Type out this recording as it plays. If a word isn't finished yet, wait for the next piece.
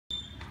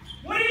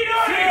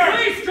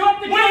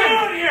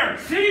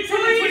See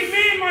between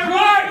me and my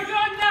wife!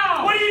 Gun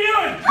now! What are you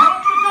doing?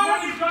 Drop the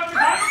gun! You got the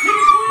gun? See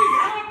between!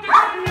 Drop the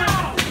gun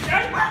now!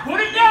 Okay? Put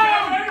it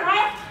down!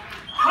 Huh?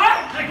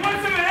 Huh? Like, want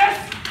some of this?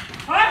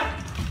 Huh?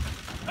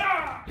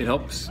 Ah. It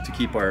helps to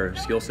keep our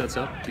skill sets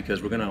up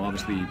because we're going to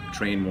obviously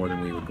train more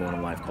than we would go on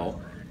a live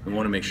call. We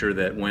want to make sure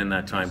that when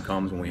that time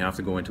comes, when we have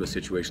to go into a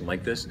situation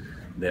like this,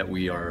 that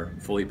we are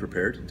fully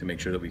prepared to make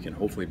sure that we can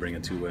hopefully bring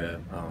it to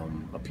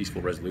a peaceful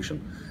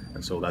resolution.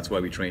 And so that's why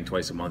we train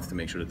twice a month to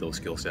make sure that those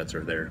skill sets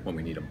are there when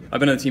we need them.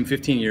 I've been on the team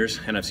 15 years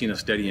and I've seen a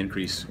steady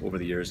increase over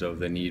the years of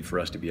the need for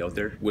us to be out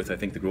there. With, I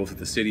think, the growth of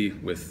the city,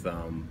 with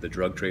the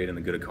drug trade and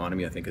the good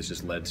economy, I think it's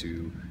just led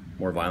to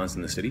more violence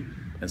in the city.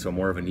 And so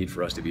more of a need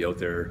for us to be out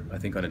there, I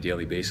think, on a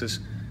daily basis.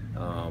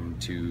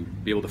 To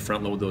be able to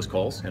front load those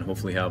calls and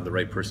hopefully have the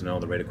right personnel,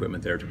 the right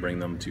equipment there to bring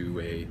them to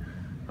a,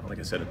 like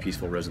I said, a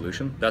peaceful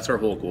resolution. That's our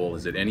whole goal,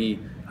 is that any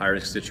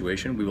high-risk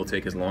situation, we will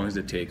take as long as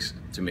it takes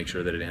to make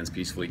sure that it ends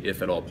peacefully,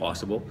 if at all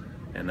possible,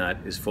 and that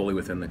is fully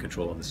within the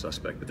control of the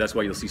suspect. But that's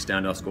why you'll see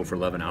standoffs go for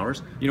 11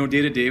 hours. You know,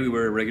 day to day we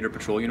wear a regular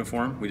patrol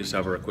uniform. We just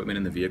have our equipment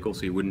in the vehicle,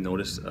 so you wouldn't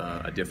notice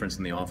a difference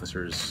in the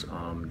officer's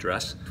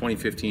dress.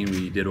 2015,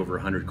 we did over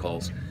 100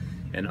 calls.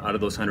 And out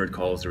of those 100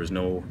 calls, there was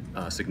no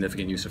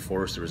significant use of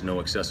force, there was no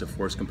excessive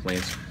force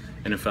complaints.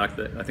 And in fact,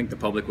 I think the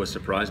public was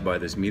surprised by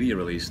this media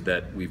release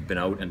that we've been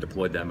out and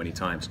deployed that many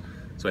times.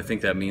 So I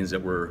think that means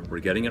that we're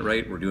getting it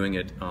right, we're doing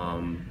it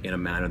in a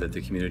manner that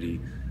the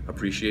community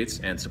appreciates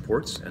and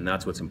supports, and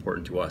that's what's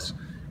important to us.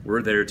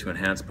 We're there to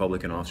enhance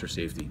public and officer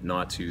safety,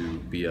 not to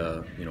be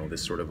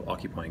this sort of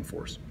occupying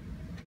force.